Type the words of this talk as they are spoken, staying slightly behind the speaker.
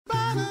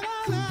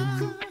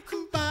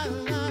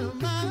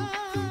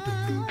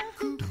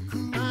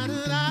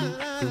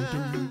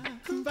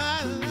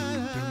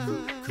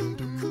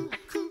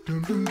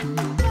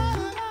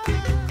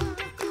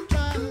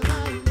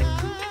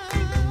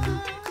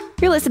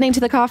listening to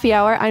The Coffee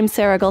Hour. I'm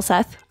Sarah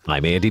Gulseth.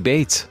 I'm Andy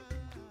Bates.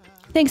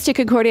 Thanks to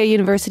Concordia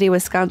University,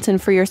 Wisconsin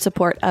for your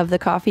support of The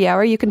Coffee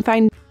Hour. You can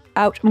find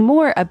out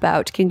more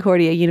about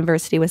Concordia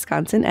University,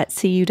 Wisconsin at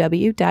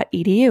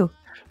cuw.edu.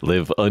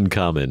 Live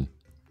uncommon.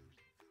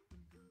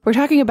 We're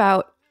talking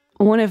about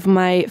one of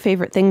my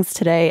favorite things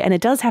today, and it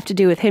does have to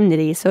do with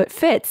hymnody, so it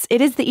fits. It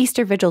is the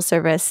Easter Vigil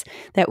service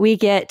that we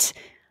get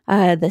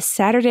the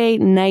Saturday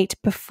night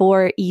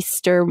before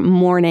Easter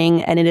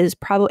morning, and it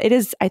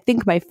is, I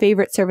think, my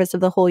favorite service of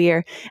the whole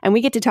year. And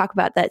we get to talk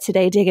about that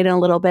today, dig in a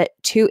little bit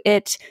to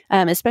it,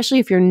 especially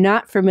if you're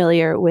not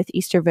familiar with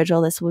Easter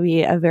Vigil. This will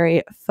be a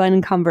very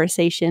fun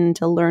conversation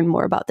to learn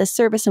more about this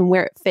service and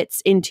where it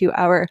fits into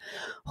our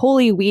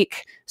Holy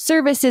Week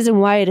services and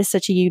why it is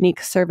such a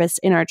unique service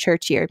in our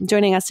church year.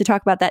 Joining us to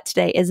talk about that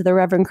today is the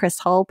Reverend Chris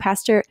Hull,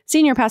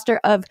 senior pastor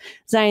of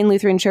Zion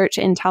Lutheran Church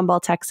in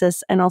Tomball,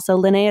 Texas, and also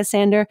Lynea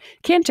Sander,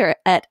 cantor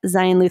at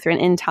Zion Lutheran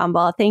in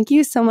Tomball. Thank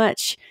you so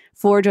much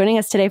for joining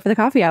us today for the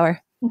Coffee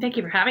Hour. Thank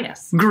you for having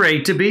us.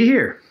 Great to be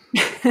here.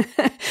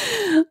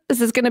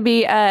 This is going to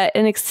be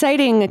an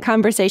exciting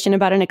conversation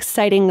about an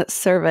exciting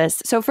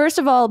service. So first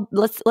of all,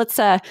 let's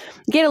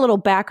get a little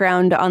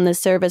background on this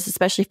service,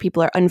 especially if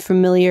people are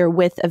unfamiliar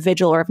with a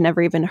vigil or have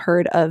never even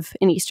heard of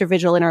an Easter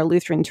Vigil in our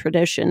Lutheran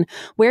tradition.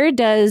 Where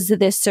does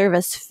this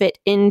service fit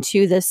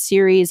into the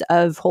series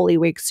of Holy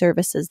Week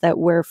services that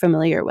we're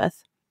familiar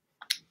with?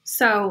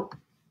 So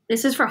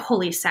this is for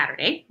Holy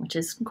Saturday, which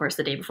is, of course,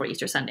 the day before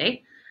Easter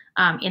Sunday,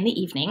 in the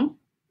evening.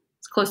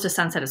 As close to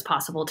sunset as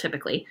possible,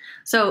 typically.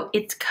 So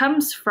it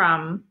comes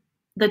from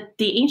the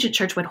ancient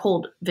church would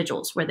hold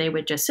vigils where they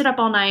would just sit up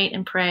all night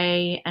and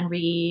pray and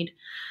read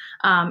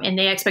in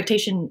the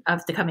expectation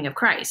of the coming of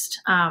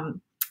Christ.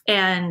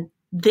 And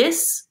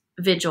this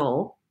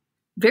vigil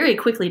very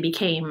quickly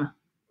became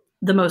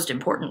the most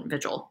important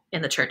vigil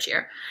in the church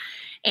year.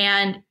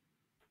 And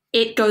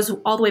it goes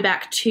all the way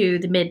back to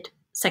the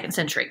mid-2nd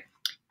century.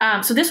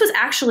 So this was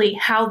actually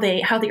how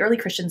the early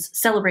Christians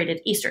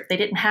celebrated Easter. They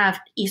didn't have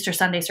Easter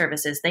Sunday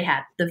services. They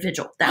had the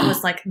vigil. That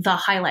was like the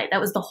highlight. That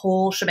was the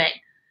whole shebang,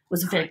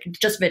 was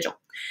just vigil.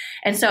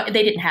 And so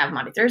they didn't have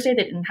Maundy Thursday.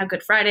 They didn't have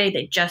Good Friday.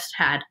 They just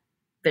had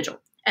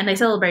vigil. And they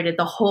celebrated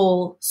the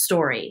whole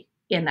story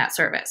in that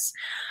service.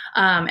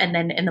 And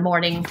then in the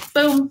morning,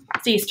 boom,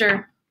 it's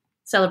Easter.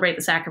 Celebrate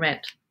the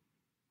sacrament.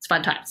 It's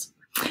fun times.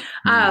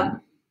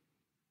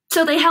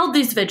 So they held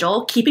this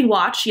vigil, keeping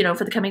watch,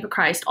 for the coming of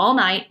Christ all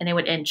night, and it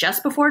would end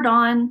just before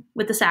dawn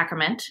with the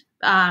sacrament,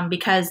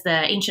 because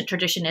the ancient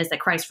tradition is that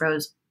Christ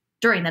rose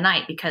during the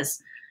night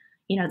because,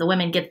 the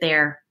women get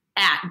there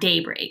at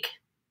daybreak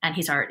and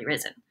he's already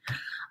risen.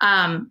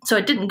 So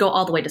it didn't go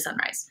all the way to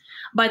sunrise.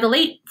 By the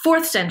late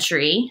 4th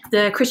century,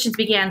 the Christians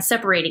began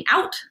separating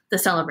out the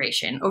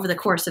celebration over the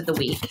course of the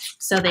week.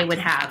 So they would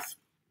have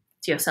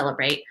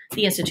celebrate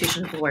the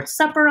institution of the Lord's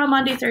Supper on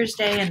Maundy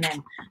Thursday, and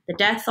then the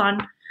death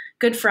on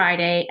Good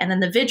Friday, and then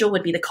the vigil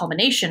would be the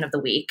culmination of the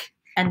week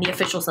and the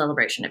official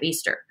celebration of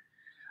Easter.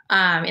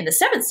 In the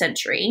 7th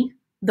century,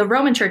 the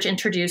Roman Church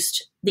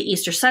introduced the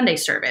Easter Sunday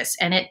service,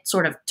 and it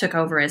sort of took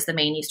over as the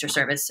main Easter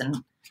service, and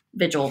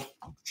vigil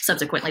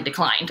subsequently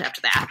declined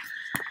after that.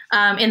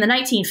 In the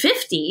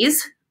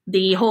 1950s,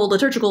 the whole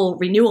liturgical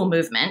renewal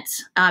movement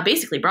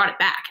basically brought it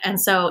back,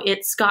 and so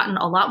it's gotten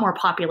a lot more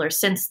popular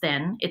since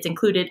then. It's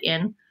included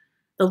in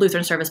the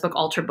Lutheran Service Book,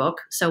 Altar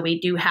Book, so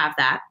we do have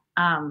that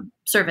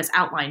service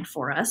outlined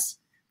for us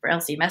for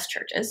LCMS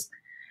churches.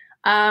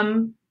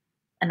 And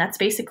that's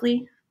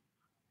basically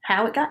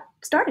how it got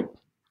started.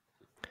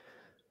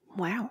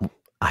 Wow.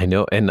 I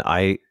know. And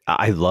I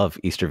love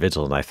Easter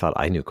Vigil, and I thought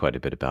I knew quite a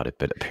bit about it,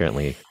 but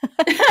apparently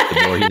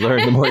the more you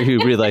learn, the more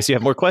you realize you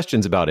have more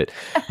questions about it.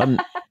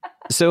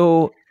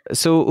 So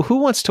who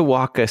wants to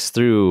walk us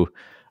through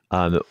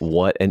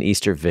what an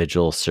Easter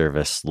Vigil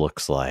service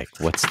looks like?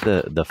 What's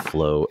the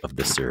flow of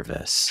the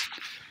service?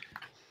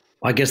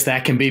 I guess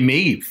that can be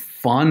me.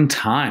 Fun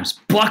times.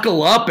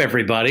 Buckle up,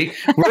 everybody.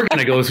 We're going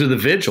to go through the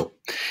vigil.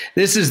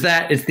 It's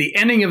the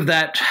ending of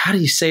that, how do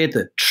you say it?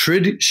 The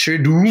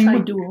Triduum,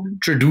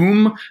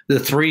 the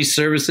 3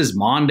 services,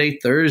 Maundy,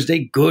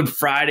 Thursday, Good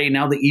Friday,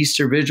 now the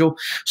Easter Vigil.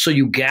 So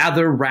you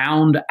gather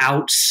round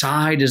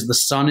outside as the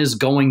sun is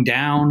going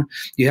down.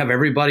 You have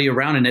everybody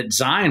around. And at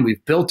Zion,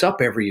 we've built up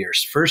every year.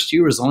 First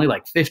year was only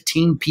like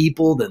 15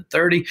 people, then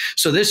 30.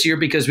 So this year,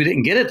 because we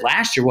didn't get it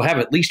last year, we'll have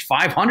at least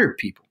 500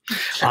 people.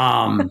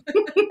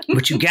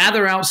 But you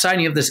gather outside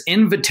and you have this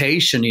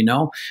invitation,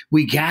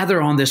 we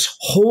gather on this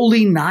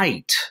holy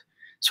night.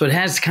 So it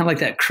has kind of like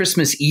that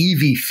Christmas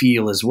Eve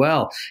feel as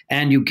well.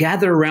 And you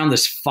gather around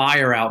this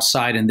fire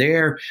outside, and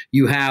there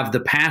you have the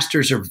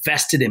pastors are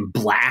vested in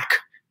black.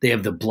 They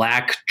have the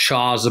black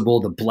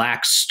chasuble, the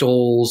black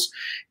stoles,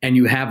 and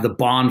you have the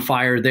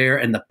bonfire there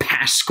and the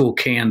paschal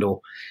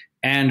candle.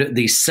 And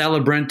the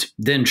celebrant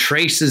then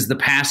traces the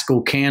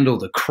paschal candle,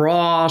 the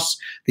cross,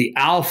 the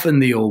Alpha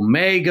and the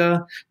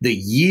Omega, the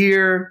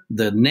year,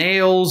 the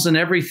nails and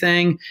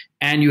everything.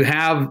 And you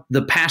have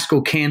the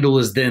paschal candle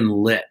is then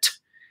lit.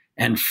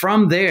 And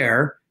from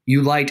there,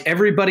 you light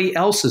everybody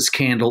else's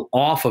candle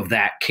off of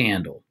that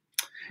candle.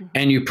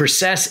 and you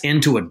process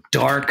into a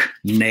dark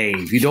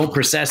nave. You don't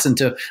process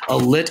into a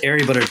lit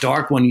area, but a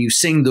dark one. You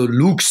sing the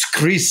Lux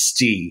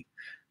Christi,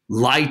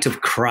 light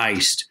of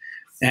Christ.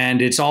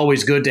 And it's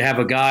always good to have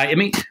a guy. I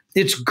mean,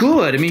 it's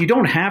good. I mean, you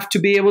don't have to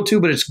be able to,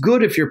 but it's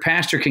good if your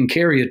pastor can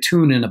carry a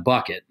tune in a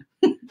bucket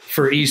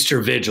for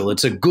Easter Vigil.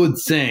 It's a good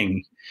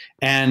thing.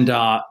 And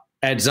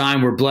at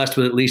Zion, we're blessed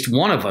with at least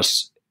one of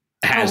us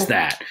has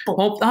that.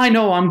 Oh, I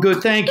know, I'm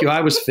good. Thank you. I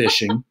was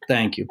fishing.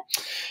 Thank you.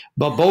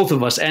 But both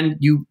of us, and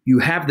you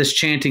have this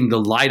chanting the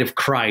light of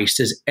Christ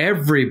as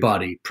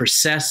everybody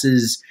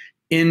processes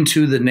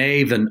into the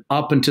nave and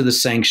up into the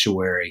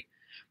sanctuary.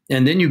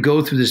 And then you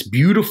go through this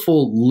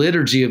beautiful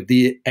liturgy of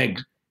the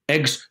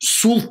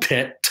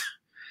exsultet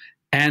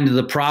and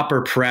the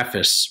proper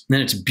preface.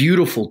 And it's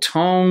beautiful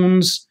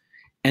tones.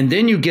 And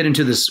then you get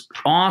into this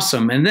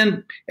awesome, and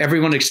then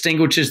everyone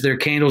extinguishes their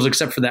candles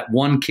except for that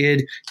one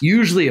kid,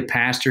 usually a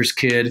pastor's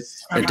kid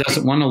that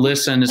doesn't want to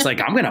listen. It's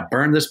like, I'm going to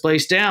burn this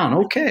place down.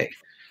 Okay,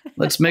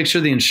 let's make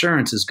sure the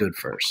insurance is good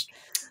first.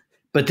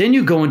 But then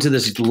you go into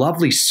this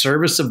lovely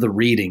service of the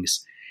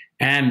readings,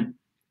 and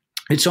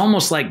it's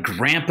almost like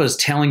Grandpa's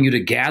telling you to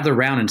gather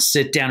around and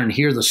sit down and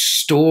hear the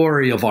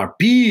story of our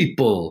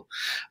people,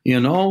 you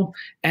know?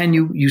 And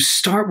you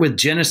start with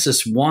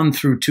Genesis 1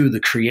 through 2,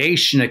 the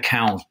creation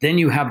account. Then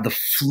you have the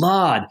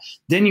flood.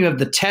 Then you have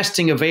the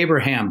testing of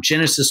Abraham,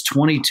 Genesis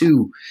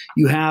 22.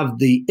 You have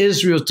the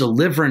Israel's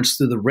deliverance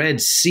through the Red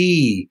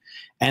Sea.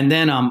 And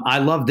then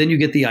then you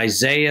get the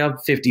Isaiah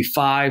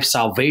 55,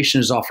 salvation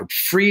is offered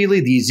freely,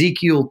 the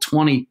Ezekiel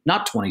 20,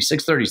 not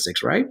 26,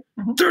 36, right?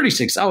 Mm-hmm.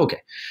 36, oh, okay.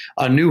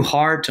 A new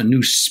heart, a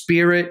new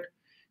spirit.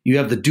 You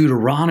have the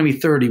Deuteronomy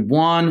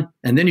 31,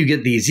 and then you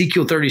get the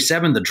Ezekiel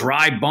 37, the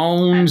dry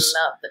bones.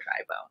 I love the dry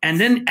bones. And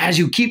then as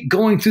you keep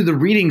going through the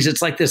readings,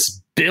 it's like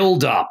this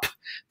build up.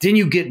 Then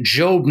you get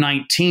Job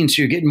 19,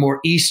 so you're getting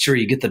more Easter.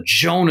 You get the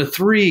Jonah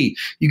 3,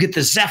 you get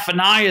the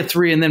Zephaniah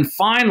 3, and then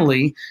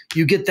finally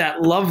you get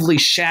that lovely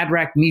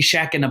Shadrach,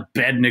 Meshach, and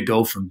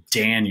Abednego from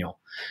Daniel.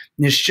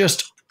 And it's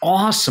just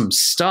awesome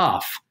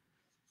stuff.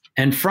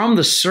 And from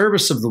the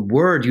service of the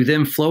word, you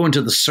then flow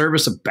into the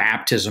service of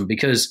baptism,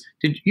 because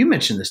did you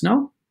mention this?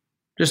 No?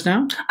 Just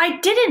now? I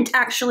didn't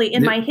actually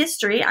in my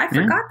history. I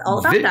forgot all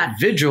about that.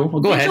 Vigil.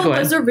 Well, go ahead. Vigil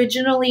was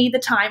originally the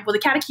time, well, the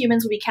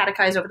catechumens would be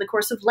catechized over the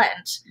course of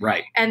Lent.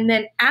 Right. And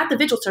then at the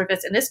vigil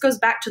service, and this goes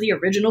back to the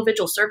original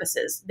vigil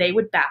services, they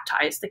would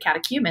baptize the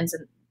catechumens,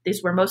 and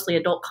these were mostly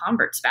adult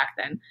converts back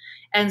then.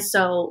 And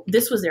so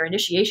this was their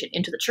initiation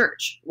into the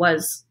church,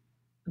 was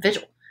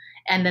vigil.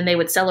 And then they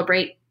would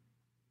celebrate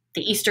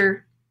the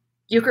Easter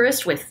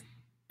Eucharist with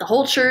the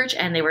whole church,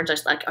 and they were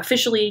just like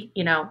officially,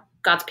 you know,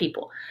 God's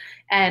people.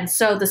 And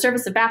so the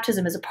service of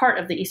baptism is a part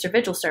of the Easter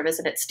Vigil service,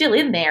 and it's still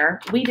in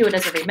there. We do it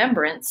as a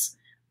remembrance.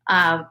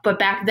 But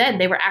back then,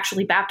 they were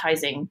actually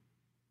baptizing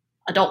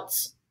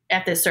adults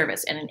at this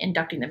service and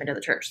inducting them into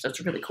the church. So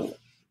it's really cool.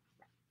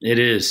 It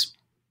is.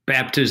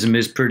 Baptism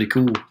is pretty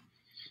cool.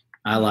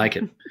 I like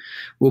it.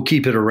 We'll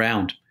keep it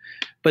around.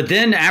 But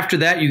then after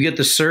that, you get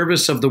the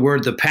service of the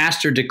word. The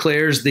pastor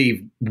declares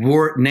the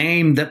word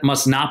name that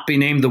must not be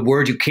named, the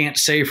word you can't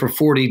say for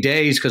 40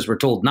 days because we're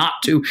told not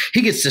to. He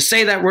gets to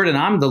say that word, and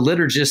I'm the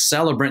liturgist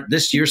celebrant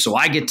this year, so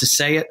I get to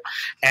say it.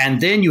 And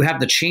then you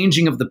have the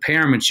changing of the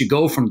paraments. You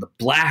go from the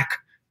black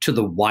to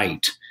the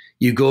white.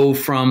 You go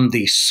from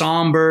the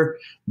somber,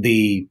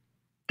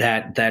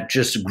 that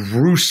just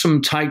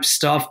gruesome type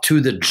stuff,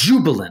 to the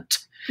jubilant.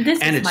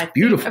 This and is it's my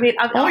beautiful. Favorite.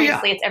 I mean,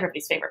 obviously, it's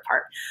everybody's favorite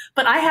part.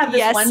 But I have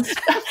this one.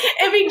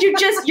 I mean,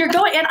 you're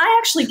going, and I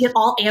actually get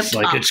all amped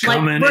like up. It's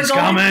coming. It's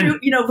coming.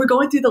 We're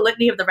going through the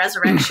litany of the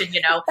resurrection.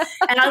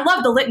 And I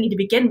love the litany to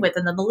begin with,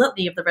 and then the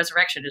litany of the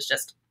resurrection is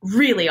just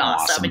really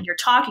awesome. And you're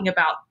talking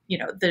about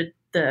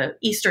the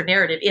Easter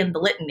narrative in the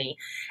litany,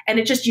 and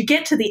it just, you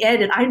get to the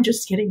end, and I'm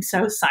just getting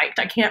so psyched.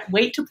 I can't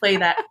wait to play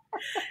that,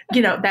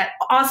 that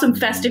awesome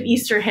festive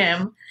Easter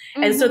hymn.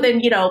 Mm-hmm. And so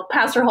then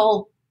Pastor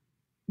Hull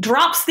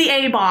drops the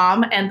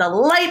A-bomb, and the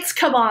lights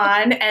come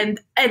on, and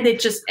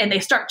they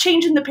start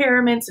changing the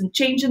paraments and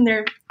changing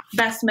their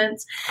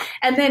vestments.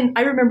 And then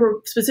I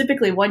remember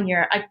specifically one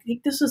year, I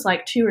think this was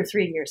like 2 or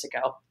 3 years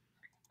ago.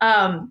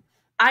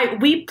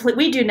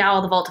 We do Now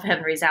All the Vault of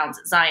Heaven Resounds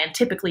at Zion.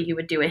 Typically you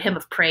would do a hymn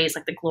of praise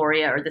like the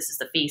Gloria or This is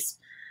the Feast,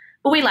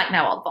 but we like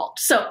Now All the Vault.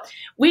 So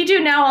we do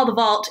Now All the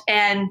Vault,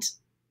 and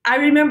I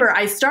remember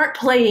I start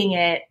playing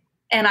it,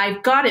 and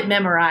I've got it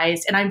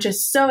memorized, and I'm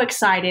just so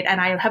excited. And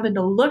I happen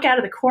to look out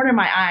of the corner of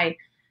my eye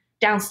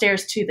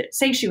downstairs to the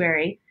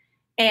sanctuary,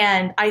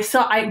 and I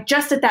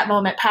just at that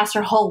moment,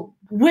 Pastor Hull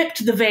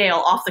whipped the veil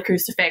off the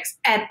crucifix,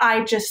 and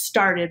I just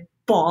started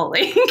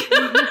bawling.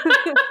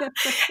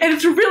 And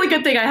it's a really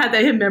good thing I had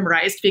that hymn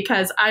memorized,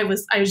 because I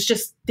was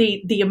just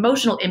the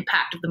emotional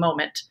impact of the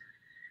moment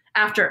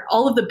after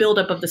all of the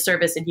buildup of the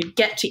service, and you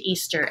get to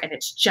Easter, and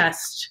it's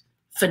just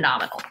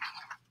phenomenal.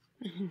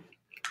 Mm-hmm.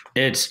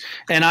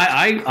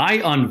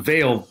 I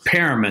unveil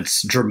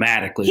paraments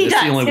dramatically.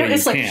 That's the only way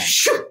you can.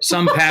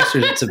 Some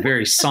pastors, it's a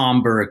very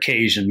somber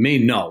occasion. Me,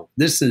 no.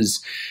 That's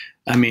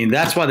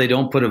why they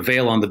don't put a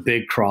veil on the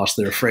big cross.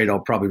 They're afraid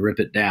I'll probably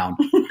rip it down.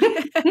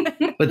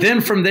 But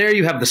then from there,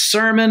 you have the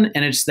sermon,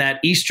 and it's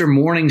that Easter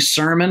morning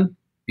sermon.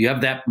 You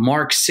have that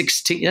Mark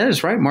 16. Yeah,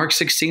 that's right. Mark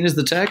 16 is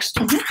the text.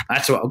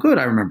 That's what, good.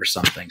 I remember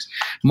some things.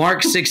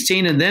 Mark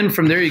 16. And then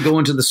from there, you go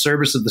into the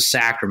service of the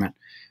sacrament,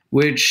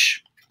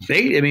 which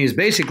is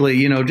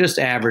basically, just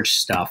average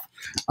stuff.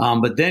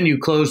 But then you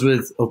close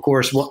with, of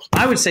course, what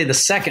I would say the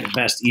second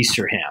best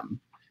Easter hymn,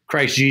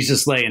 Christ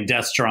Jesus lay in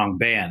death strong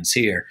bands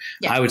here.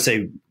 Yeah. I would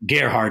say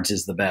Gerhard's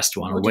is the best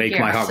one. Awake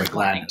my heart with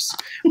gladness.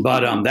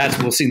 But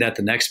we'll sing that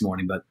the next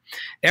morning. But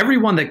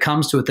everyone that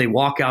comes to it, they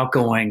walk out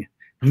going,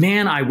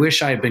 man, I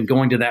wish I had been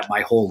going to that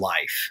my whole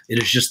life.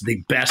 It is just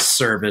the best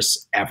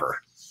service ever.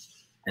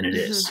 And it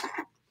is.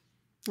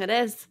 It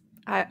is.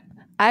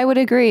 I would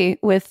agree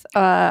with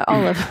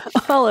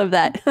all of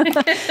that.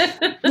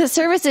 The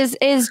service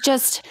is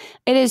just,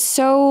 it is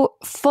so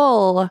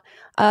full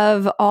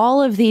of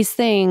all of these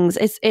things.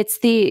 It's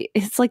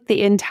like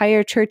the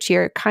entire church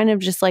year kind of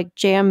just like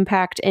jam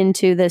packed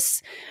into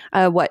this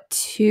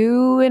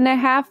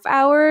 2.5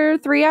 hour,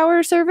 3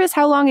 hour service.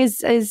 How long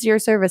is your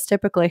service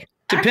typically?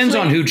 Depends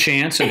on who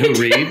chants and who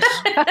reads.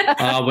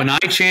 When I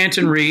chant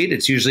and read,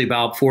 it's usually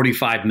about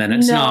 45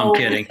 minutes. No, I'm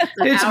kidding.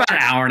 It's about an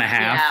hour and a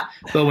half. Yeah.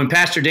 But when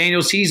Pastor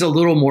Daniels, he's a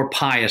little more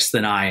pious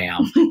than I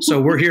am. So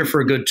we're here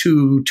for a good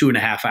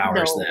 2.5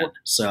 hours then.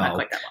 So not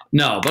quite that long.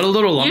 No, but a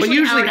little long. But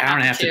usually an hour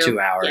and a half to 2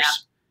 hours.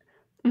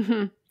 Yeah.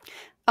 Mm-hmm.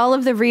 All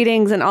of the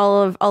readings and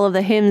all of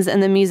the hymns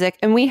and the music.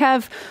 And we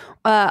have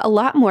a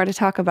lot more to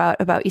talk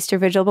about Easter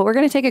Vigil, but we're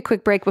going to take a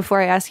quick break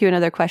before I ask you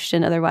another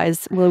question.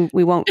 Otherwise,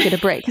 we won't get a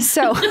break.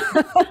 So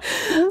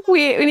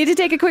we need to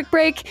take a quick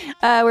break.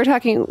 We're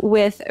talking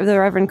with the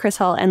Reverend Chris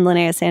Hall and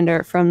Lynea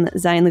Sander from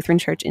Zion Lutheran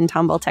Church in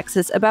Tomball,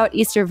 Texas, about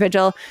Easter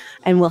Vigil,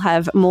 and we'll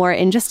have more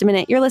in just a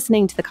minute. You're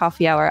listening to The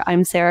Coffee Hour.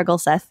 I'm Sarah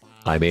Gulseth.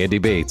 I'm Andy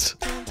Bates.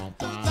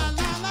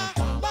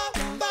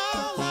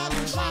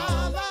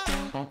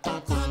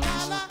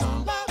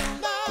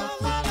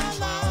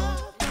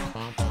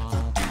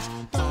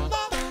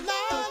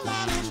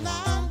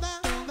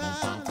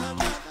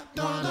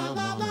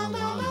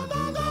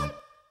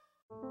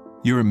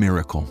 You're a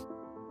miracle.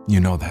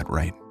 You know that,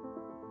 right?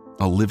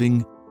 A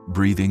living,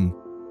 breathing,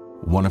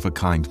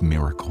 one-of-a-kind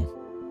miracle.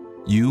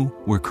 You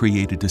were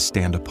created to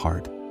stand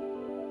apart,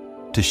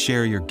 to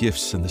share your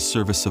gifts in the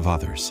service of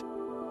others,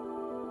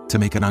 to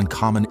make an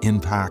uncommon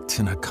impact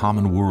in a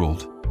common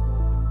world.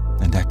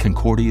 And at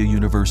Concordia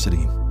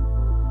University,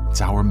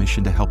 it's our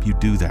mission to help you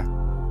do that,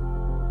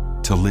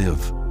 to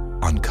live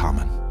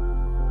uncommon.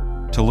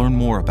 To learn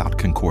more about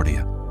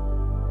Concordia,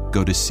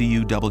 go to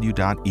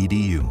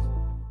cuw.edu.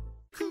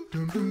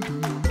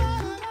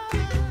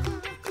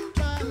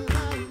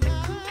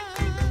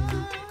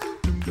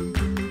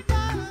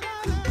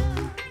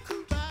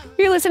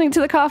 You're listening to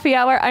The Coffee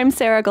Hour. I'm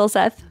Sarah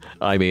Gulseth.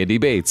 I'm Andy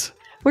Bates.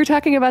 We're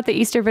talking about the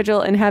Easter Vigil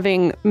and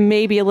having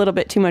maybe a little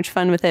bit too much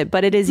fun with it,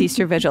 but it is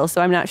Easter Vigil,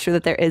 so I'm not sure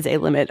that there is a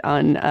limit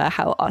on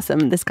how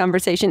awesome this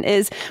conversation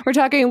is. We're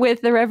talking with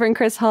the Reverend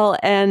Chris Hall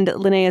and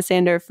Lynea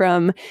Sander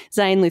from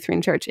Zion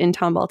Lutheran Church in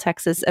Tomball,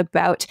 Texas,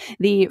 about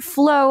the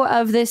flow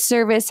of this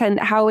service and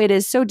how it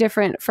is so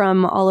different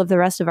from all of the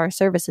rest of our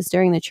services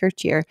during the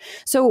church year.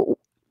 So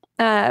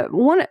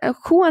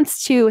who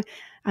wants to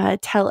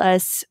tell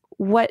us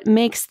what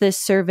makes this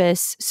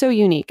service so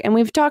unique? And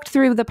we've talked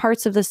through the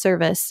parts of the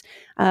service,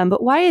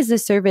 but why is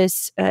this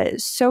service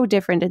so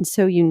different and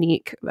so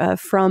unique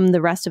from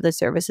the rest of the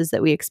services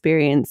that we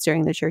experience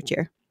during the church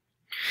year?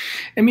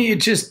 I mean,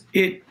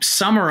 it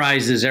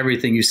summarizes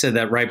everything. You said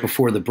that right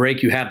before the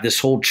break. You have this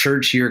whole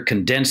church year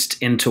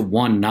condensed into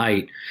one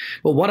night.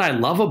 But what I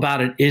love about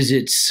it is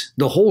it's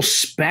the whole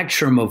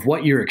spectrum of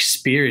what you're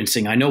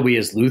experiencing. I know we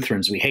as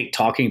Lutherans, we hate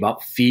talking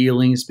about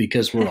feelings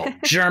because we're all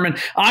German.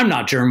 I'm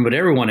not German, but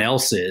everyone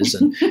else is.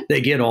 And they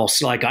get all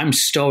like, I'm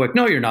stoic.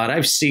 No, you're not.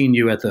 I've seen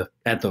you at the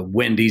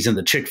Wendy's and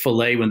the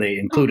Chick-fil-A when they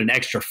include an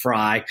extra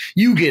fry.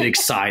 You get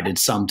excited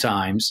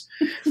sometimes,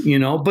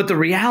 but the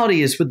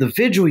reality is with the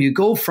vigil, you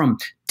go from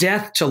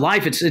death to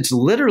life. It's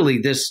literally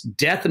this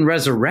death and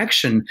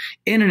resurrection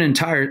in an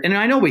entire, and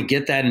I know we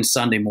get that in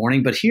Sunday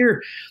morning, but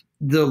here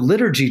the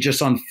liturgy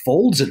just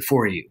unfolds it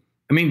for you.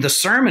 I mean, the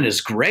sermon is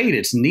great.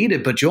 It's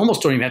needed, but you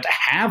almost don't even have to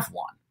have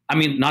one. I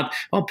mean,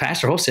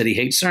 Pastor Ho said he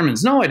hates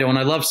sermons. No, I don't.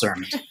 I love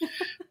sermons.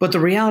 But the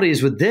reality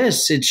is with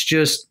this,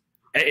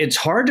 it's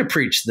hard to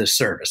preach this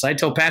service. I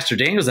tell Pastor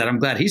Daniels that I'm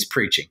glad he's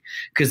preaching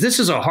because this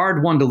is a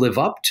hard one to live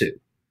up to.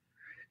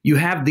 You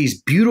have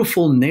these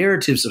beautiful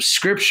narratives of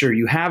Scripture.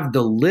 You have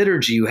the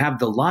liturgy. You have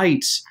the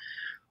lights.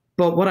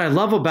 But what I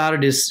love about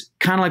it is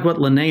kind of like what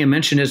Lynea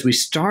mentioned as we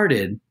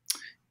started,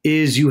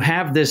 is you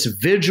have this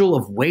vigil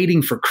of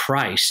waiting for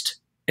Christ,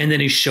 and then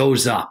he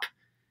shows up.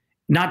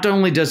 Not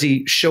only does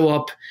he show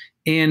up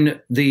in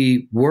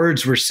the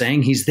words we're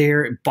saying, he's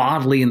there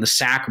bodily in the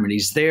sacrament.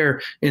 He's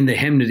there in the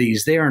hymnody.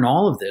 He's there in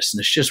all of this. And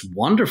it's just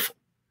wonderful.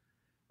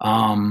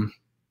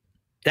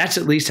 That's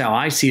at least how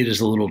I see it, as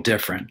a little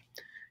different.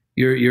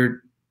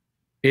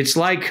 It's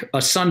like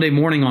a Sunday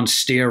morning on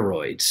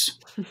steroids.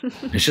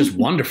 It's just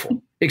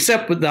wonderful,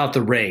 except without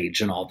the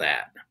rage and all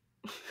that.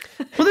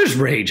 Well, there's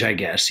rage, I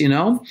guess,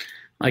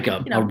 Like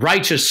a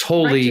righteous,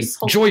 holy,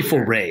 joyful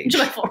rage.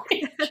 Joyful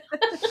rage.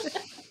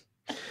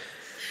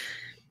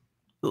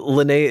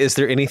 Lynea, is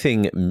there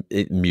anything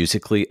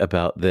musically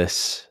about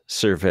this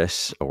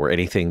service or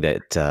anything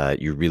that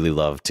you really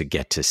love to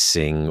get to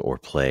sing or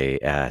play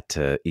at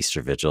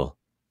Easter Vigil?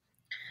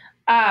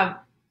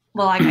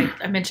 Well,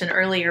 like I mentioned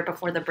earlier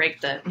before the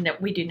break,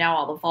 we do now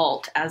all the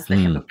vault as the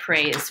hymn of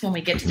praise when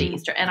we get to the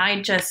Easter. And I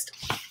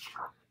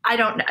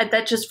don't,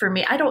 that just for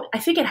me, I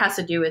think it has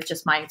to do with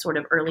just my sort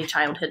of early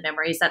childhood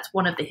memories. That's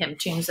one of the hymn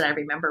tunes that I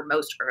remember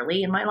most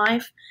early in my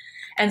life.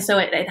 And so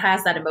it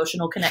has that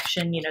emotional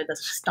connection, the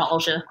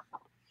nostalgia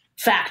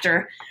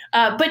factor.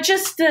 But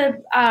just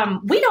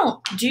we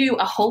don't do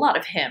a whole lot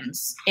of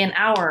hymns in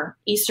our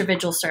Easter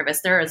Vigil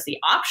service. There is the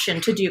option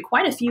to do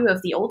quite a few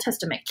of the Old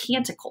Testament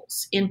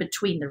canticles in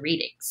between the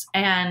readings.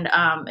 And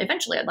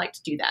eventually I'd like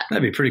to do that.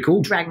 That'd be pretty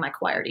cool. Drag my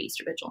choir to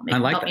Easter Vigil. Maybe I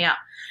like help that. me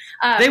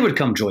out. They would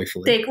come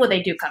joyfully.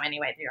 They do come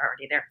anyway. They're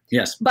already there.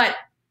 Yes. But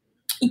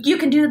you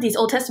can do these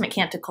Old Testament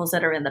canticles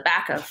that are in the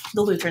back of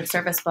the Lutheran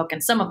service book,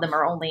 and some of them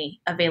are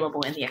only available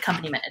in the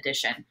accompaniment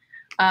edition.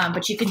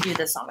 But you can do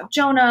the Song of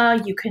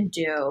Jonah. You can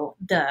do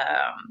the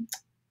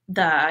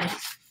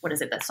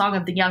Song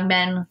of the Young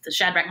Men, the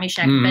Shadrach,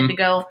 Meshach, and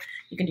Abednego.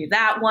 You can do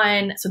that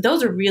one. So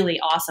those are really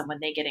awesome when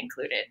they get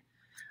included.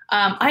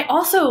 I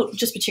also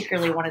just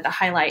particularly wanted to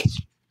highlight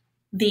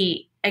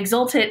the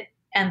Exultet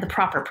and the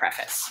proper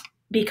preface,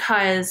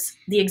 because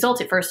the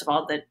Exultet, first of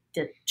all, the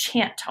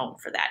chant tone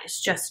for that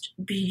is just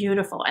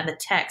beautiful, and the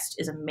text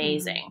is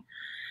amazing.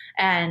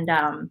 And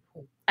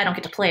I don't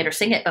get to play it or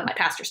sing it, but my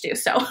pastors do.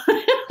 So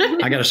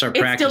I got to start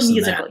practicing. It's still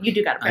musical. That. You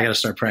do got to practice. I got to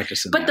start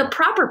practicing. But the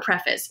proper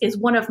preface is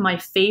one of my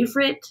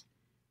favorite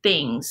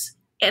things,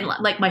 and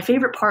like my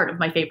favorite part of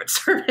my favorite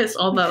service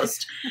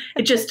almost.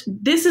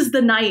 This is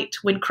the night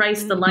when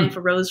Christ the life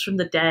arose from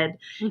the dead.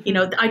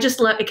 I just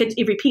love it.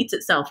 It repeats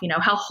itself.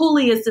 How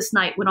holy is this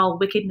night when all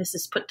wickedness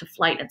is put to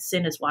flight and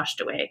sin is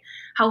washed away?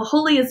 How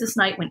holy is this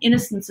night when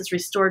innocence is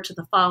restored to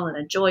the fallen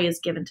and joy is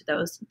given to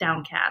those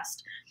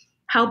downcast?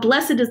 How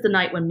blessed is the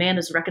night when man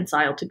is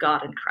reconciled to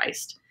God in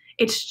Christ.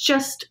 It's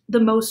just the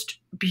most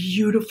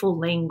beautiful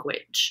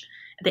language,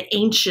 the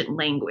ancient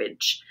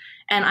language.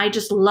 And I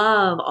just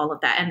love all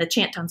of that. And the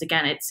chant tones,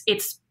 again,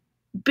 it's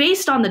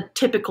based on the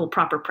typical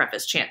proper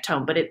preface chant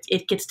tone, but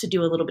it gets to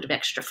do a little bit of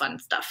extra fun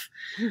stuff.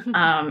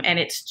 And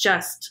it's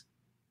just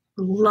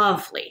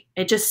lovely.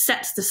 It just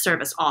sets the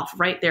service off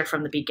right there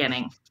from the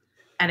beginning.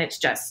 And it's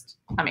just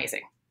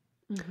amazing.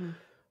 Mm-hmm.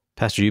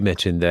 Pastor, you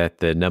mentioned that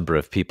the number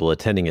of people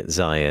attending at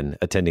Zion,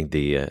 attending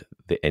the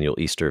annual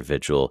Easter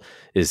Vigil,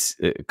 is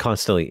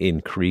constantly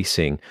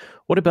increasing.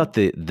 What about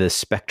the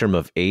spectrum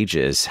of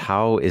ages?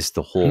 How is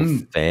the whole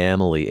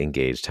family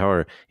engaged? How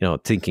are,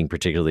 thinking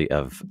particularly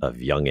of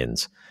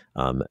youngins,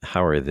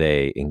 how are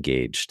they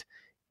engaged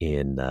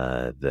in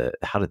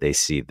how do they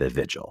see the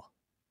vigil?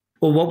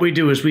 Well, what we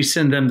do is we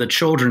send them to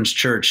children's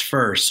church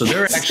first. So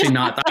they're actually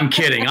not, I'm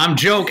kidding. I'm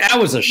joking. That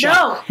was a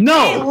shock. No.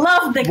 They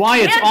love the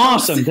Why candles. It's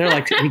awesome. They're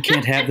like, we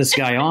can't have this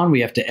guy on.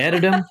 We have to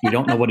edit him. You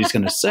don't know what he's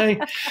going to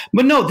say.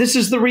 But no, this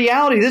is the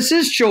reality. This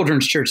is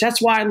children's church.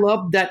 That's why I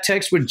love that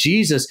text with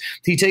Jesus.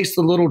 He takes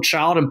the little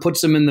child and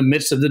puts him in the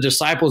midst of the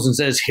disciples and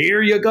says,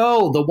 here you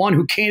go, the one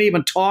who can't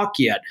even talk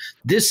yet.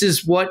 This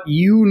is what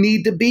you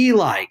need to be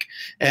like.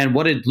 And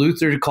what did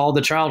Luther call the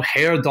child?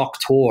 Herr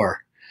Doktor.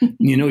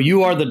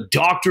 You are the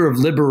doctor of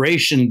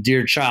liberation,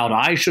 dear child.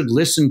 I should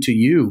listen to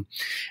you.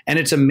 And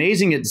it's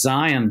amazing at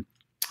Zion.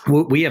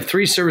 We have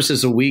 3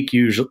 services a week,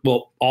 usually,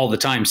 well, all the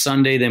time,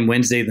 Sunday, then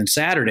Wednesday, then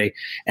Saturday.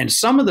 And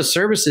some of the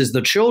services,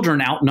 the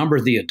children outnumber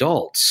the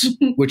adults,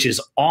 which is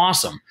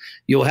awesome.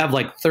 You'll have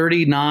like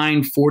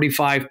 39,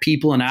 45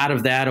 people, and out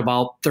of that,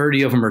 about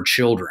 30 of them are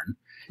children.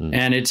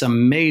 And it's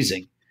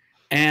amazing.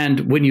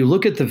 And when you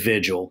look at the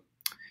vigil,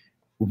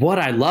 what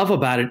I love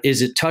about it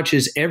is it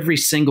touches every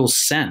single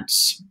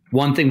sense.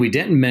 One thing we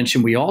didn't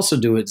mention, we also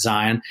do at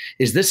Zion,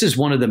 is this is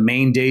one of the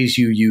main days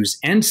you use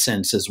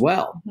incense as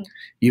well.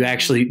 You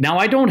actually, now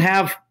I don't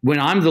have, when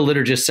I'm the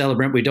liturgist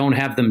celebrant, we don't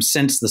have them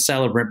sense the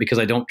celebrant because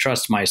I don't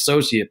trust my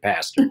associate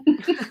pastor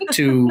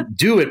to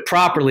do it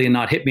properly and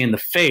not hit me in the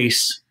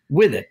face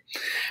with it.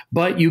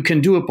 But you can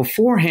do it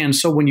beforehand.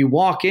 So when you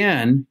walk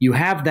in, you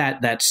have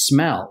that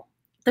smell.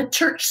 The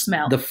church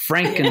smell. The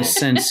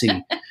frankincense.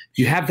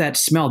 You have that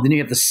smell. Then you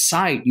have the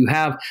sight. You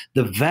have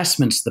the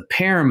vestments, the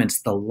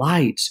paraments, the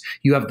lights.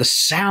 You have the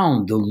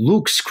sound, the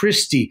Lux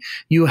Christi.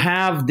 You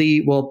have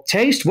the,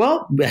 taste.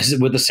 Well, as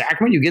with the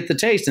sacrament, you get the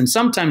taste. And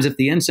sometimes if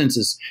the incense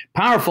is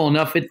powerful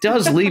enough, it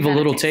does leave a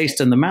little taste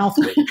in the mouth.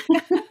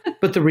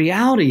 But the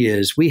reality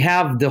is we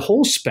have the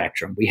whole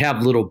spectrum. We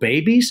have little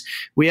babies.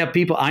 We have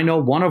people. I know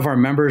one of our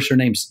members, her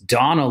name's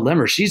Donna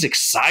Limmer. She's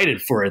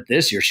excited for it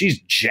this year. She's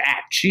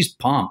jacked. She's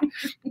pumped.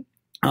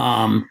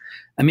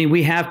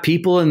 We have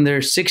people in their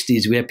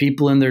 60s. We have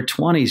people in their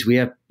 20s. We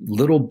have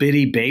little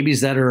bitty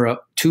babies that are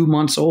 2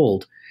 months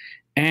old.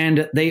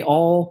 And they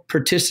all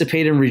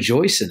participate and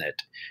rejoice in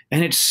it.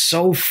 And it's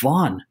so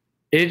fun.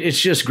 It's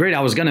just great.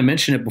 I was going to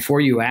mention it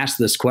before you asked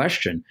this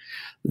question.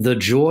 The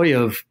joy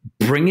of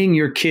bringing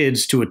your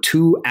kids to a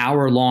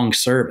 2-hour-long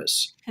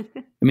service. I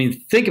mean,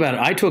 think about it.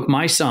 I took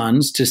my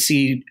sons to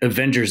see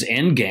Avengers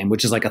Endgame,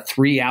 which is like a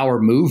 3-hour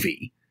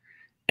movie.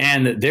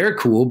 And they're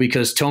cool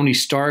because Tony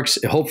Stark's,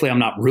 hopefully I'm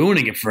not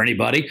ruining it for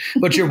anybody,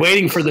 but you're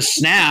waiting for the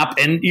snap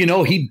and,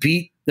 he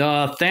beat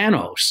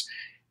Thanos.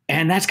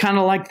 And that's kind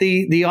of like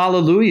the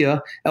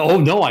hallelujah. Oh,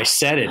 no, I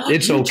said it.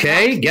 It's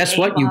okay. Guess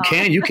what? You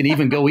can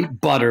even go eat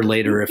butter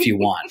later if you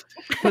want.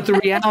 But the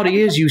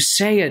reality is you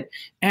say it,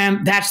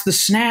 and that's the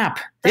snap.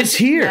 It's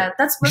here. Yeah,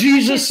 that's what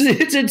Jesus.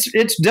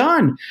 It's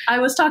done. I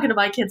was talking to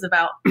my kids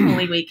about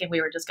Holy Week, and we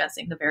were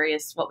discussing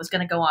what was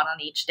going to go on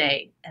each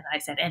day. And I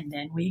said, and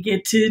then we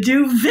get to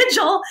do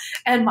vigil.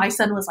 And my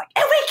son was like,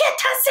 and we get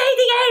to say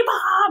the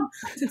A-bomb.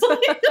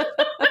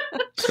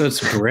 So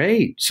it's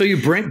great. So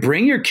you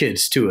bring your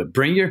kids to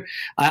it.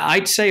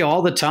 I'd say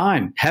all the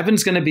time,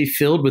 heaven's going to be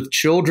filled with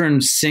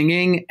children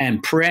singing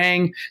and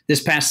praying.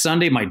 This past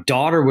Sunday, my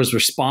daughter was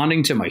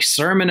responding to my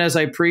sermon as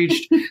I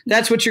preached.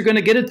 That's what you're going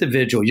to get at the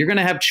vigil. You're going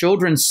to have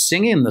children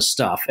singing the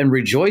stuff and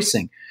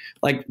rejoicing.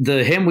 Like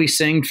the hymn we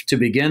sing to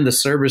begin the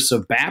service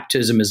of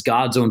baptism is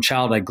God's own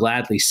child, I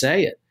gladly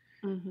say it.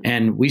 Mm-hmm.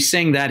 And we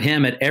sing that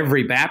hymn at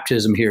every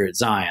baptism here at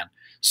Zion.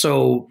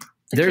 So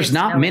there's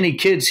not many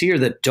kids here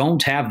that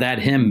don't have that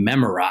hymn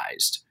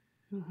memorized.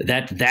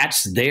 Mm-hmm.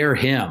 That's their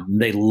hymn.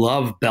 They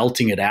love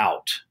belting it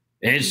out.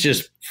 And it's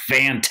just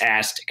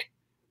fantastic.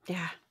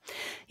 Yeah.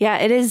 Yeah,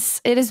 it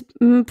is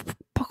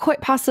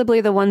quite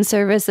possibly the one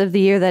service of the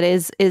year that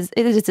is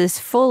this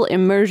full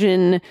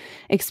immersion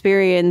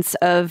experience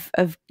of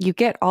you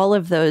get all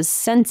of those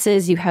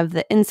senses. You have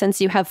the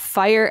incense, you have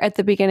fire at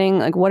the beginning.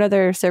 Like, what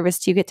other service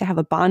do you get to have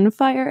a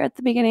bonfire at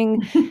the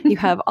beginning? You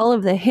have all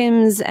of the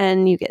hymns,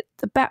 and you get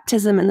the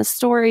baptism and the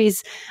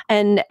stories,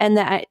 and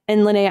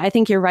Lynea, I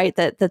think you're right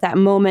that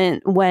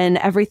moment when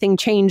everything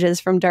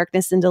changes from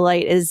darkness into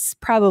light is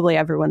probably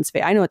everyone's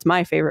favorite. I know it's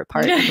my favorite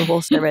part of the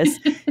whole service.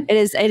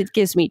 It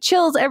gives me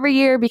chills every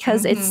year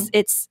because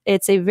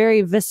it's a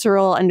very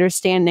visceral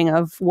understanding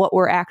of what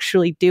we're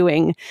actually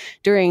doing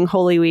during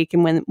Holy Week,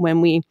 and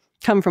when we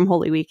come from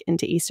Holy Week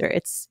into Easter.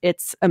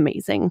 It's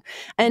amazing.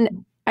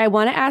 And I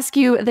want to ask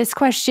you this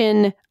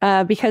question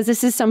because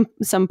this is some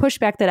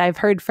pushback that I've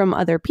heard from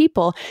other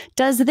people.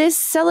 Does this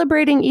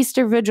celebrating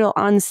Easter Vigil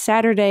on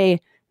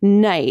Saturday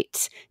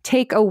night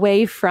take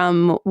away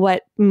from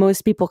what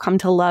most people come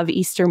to love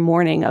Easter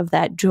morning, of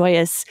that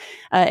joyous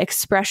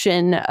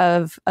expression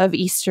of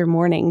Easter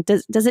morning?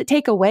 Does it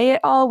take away at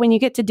all when you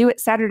get to do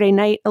it Saturday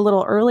night a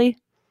little early?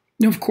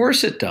 Of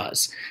course it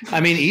does.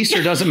 I mean,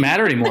 Easter doesn't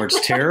matter anymore.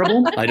 It's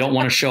terrible. I don't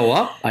want to show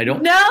up.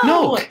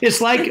 No,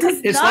 it's like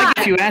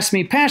if you asked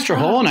me, Pastor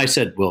Hull, and I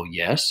said, well,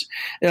 yes.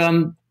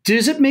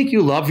 Does it make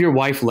you love your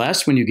wife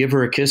less when you give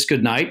her a kiss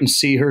goodnight and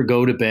see her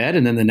go to bed,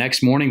 and then the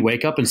next morning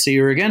wake up and see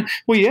her again?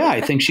 Well, yeah,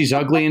 I think she's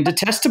ugly and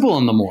detestable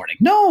in the morning.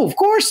 No, of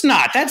course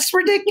not. That's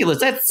ridiculous.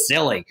 That's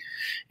silly.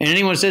 And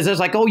anyone says that's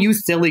like, oh, you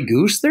silly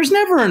goose. There's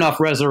never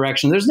enough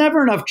resurrection. There's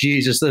never enough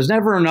Jesus. There's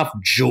never enough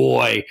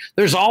joy.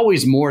 There's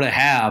always more to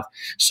have.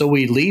 So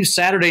we leave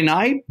Saturday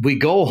night. We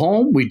go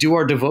home. We do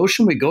our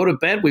devotion. We go to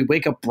bed. We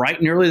wake up bright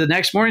and early the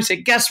next morning and say,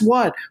 guess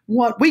what?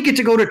 We get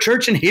to go to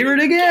church and hear it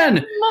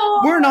again.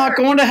 We're not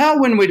going to hell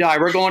when we die.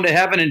 We're going to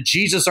heaven, and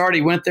Jesus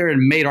already went there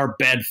and made our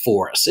bed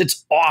for us.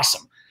 It's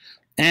awesome.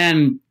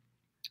 And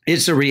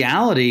it's a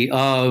reality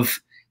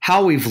of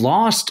how we've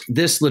lost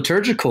this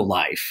liturgical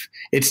life.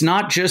 It's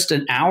not just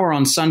an hour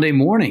on Sunday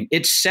morning.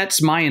 It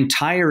sets my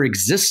entire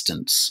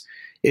existence.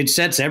 It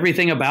sets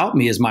everything about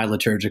me as my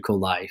liturgical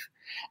life.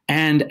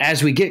 And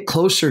as we get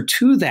closer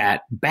to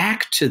that,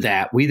 back to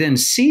that, we then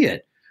see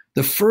it.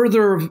 The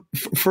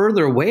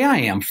further away I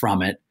am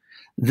from it,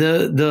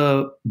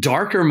 the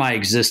darker my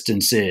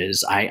existence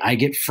is. I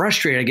get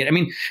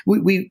frustrated.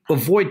 We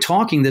avoid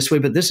talking this way,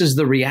 but this is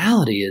the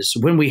reality, is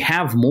when we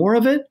have more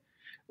of it,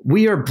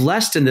 we are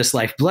blessed in this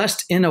life,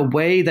 blessed in a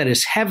way that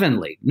is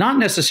heavenly, not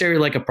necessarily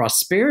like a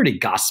prosperity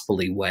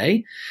gospel-y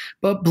way,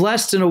 but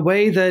blessed in a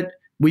way that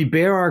we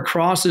bear our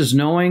crosses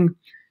knowing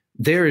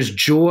there is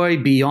joy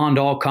beyond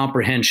all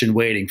comprehension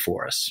waiting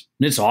for us.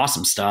 And it's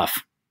awesome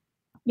stuff.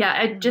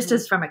 Yeah, just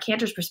as from a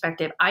cantor's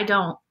perspective, I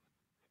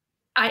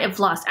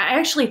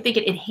actually think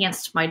it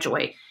enhanced my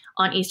joy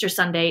on Easter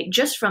Sunday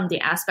just from the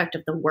aspect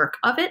of the work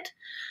of it.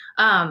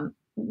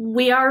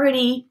 We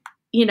already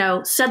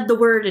said the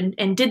word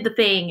and did the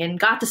thing and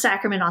got the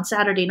sacrament on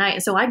Saturday night.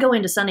 And so I go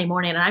into Sunday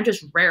morning and I'm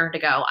just raring to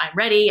go. I'm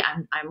ready.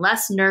 I'm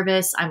less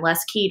nervous. I'm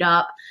less keyed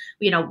up.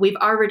 We've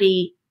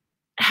already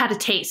had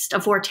a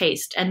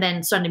foretaste. And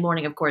then Sunday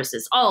morning, of course,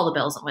 is all the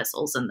bells and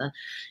whistles and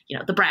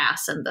the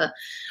brass and the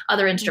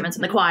other instruments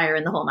and the choir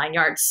and the whole 9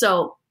 yards.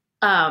 So,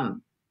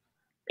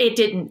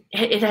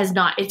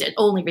 it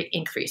only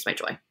increased my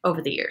joy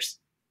over the years.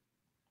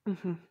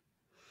 Mm-hmm.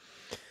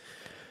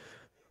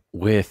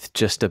 With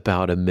just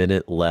about a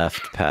minute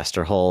left,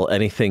 Pastor Hull,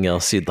 anything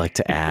else you'd like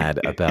to add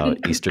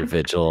about Easter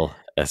Vigil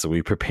as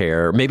we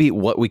prepare? Maybe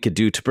what we could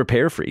do to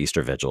prepare for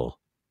Easter Vigil?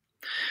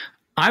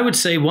 I would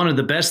say one of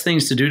the best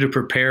things to do to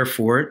prepare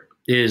for it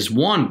is,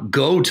 one,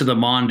 go to the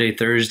Maundy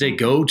Thursday,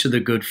 go to the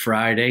Good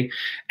Friday,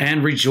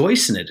 and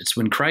rejoice in it. It's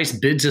when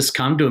Christ bids us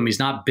come to him. He's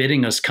not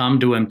bidding us come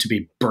to him to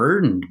be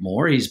burdened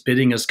more. He's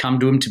bidding us come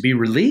to him to be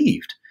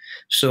relieved.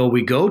 So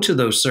we go to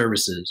those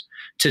services.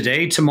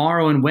 Today,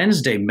 tomorrow, and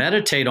Wednesday,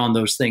 meditate on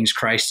those things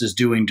Christ is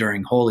doing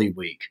during Holy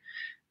Week.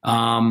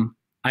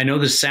 I know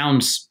this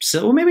sounds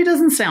silly. Well, maybe it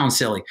doesn't sound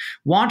silly.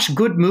 Watch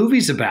good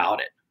movies about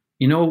it.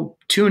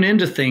 Tune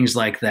into things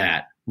like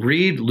that.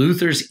 Read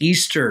Luther's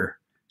Easter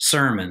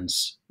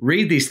sermons.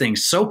 Read these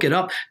things. Soak it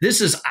up.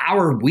 This is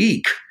our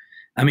week.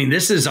 I mean,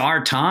 this is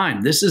our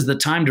time. This is the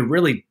time to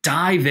really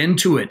dive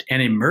into it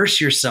and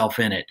immerse yourself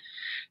in it.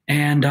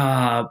 And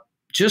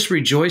just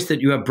rejoice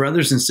that you have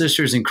brothers and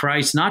sisters in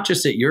Christ, not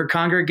just at your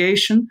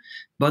congregation,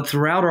 but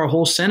throughout our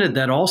whole synod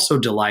that also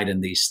delight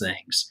in these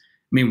things.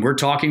 I mean, we're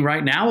talking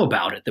right now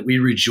about it, that we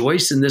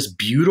rejoice in this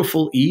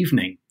beautiful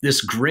evening,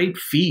 this great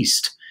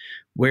feast,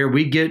 where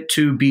we get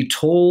to be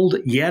told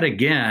yet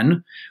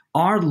again,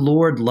 our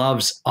Lord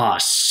loves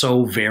us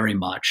so very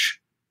much.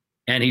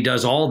 And he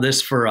does all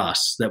this for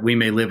us that we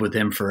may live with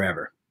him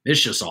forever.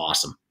 It's just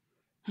awesome.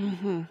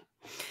 Mm-hmm.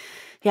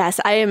 Yes,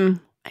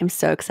 I'm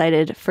so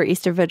excited for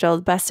Easter Vigil,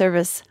 the best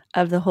service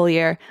of the whole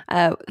year.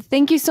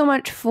 Thank you so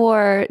much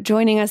for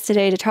joining us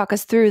today to talk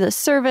us through the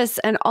service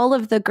and all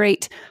of the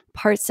great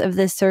parts of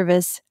this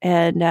service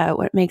and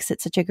what makes it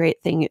such a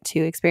great thing to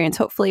experience.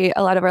 Hopefully,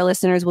 a lot of our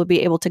listeners will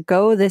be able to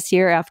go this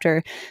year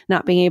after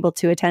not being able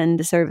to attend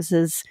the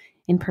services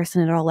in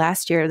person at all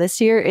last year.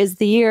 This year is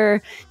the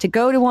year to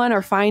go to one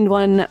or find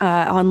one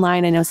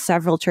online. I know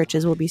several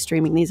churches will be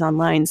streaming these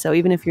online. So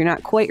even if you're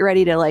not quite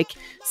ready to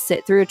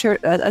sit through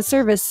a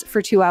service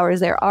for 2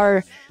 hours, there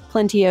are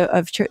plenty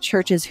of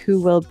churches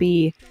who will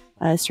be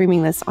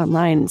streaming this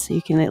online. So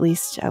you can at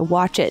least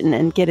watch it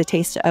and get a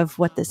taste of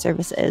what this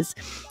service is.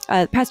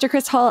 Pastor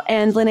Chris Hall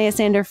and Lynea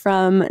Sander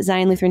from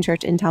Zion Lutheran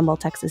Church in Tomball,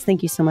 Texas.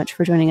 Thank you so much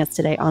for joining us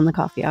today on the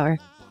Coffee Hour.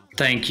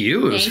 Thank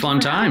you. It was fun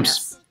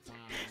times.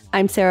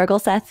 I'm Sarah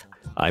Gulseth.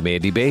 I'm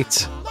Andy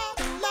Bates.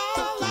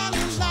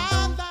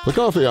 The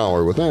Coffee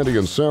Hour with Andy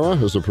and Sarah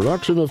is a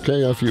production of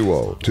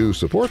KFUO. To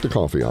support the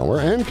Coffee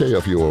Hour and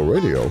KFUO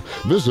Radio,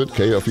 visit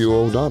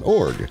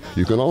KFUO.org.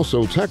 You can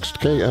also text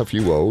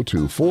KFUO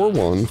to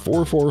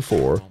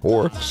 41444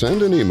 or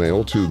send an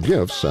email to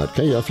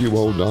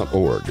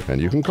gifts@KFUO.org.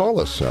 And you can call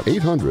us at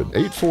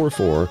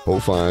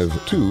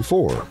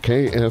 800-844-0524.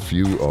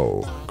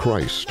 KFUO.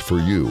 Christ for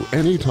you,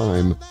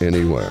 anytime,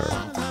 anywhere.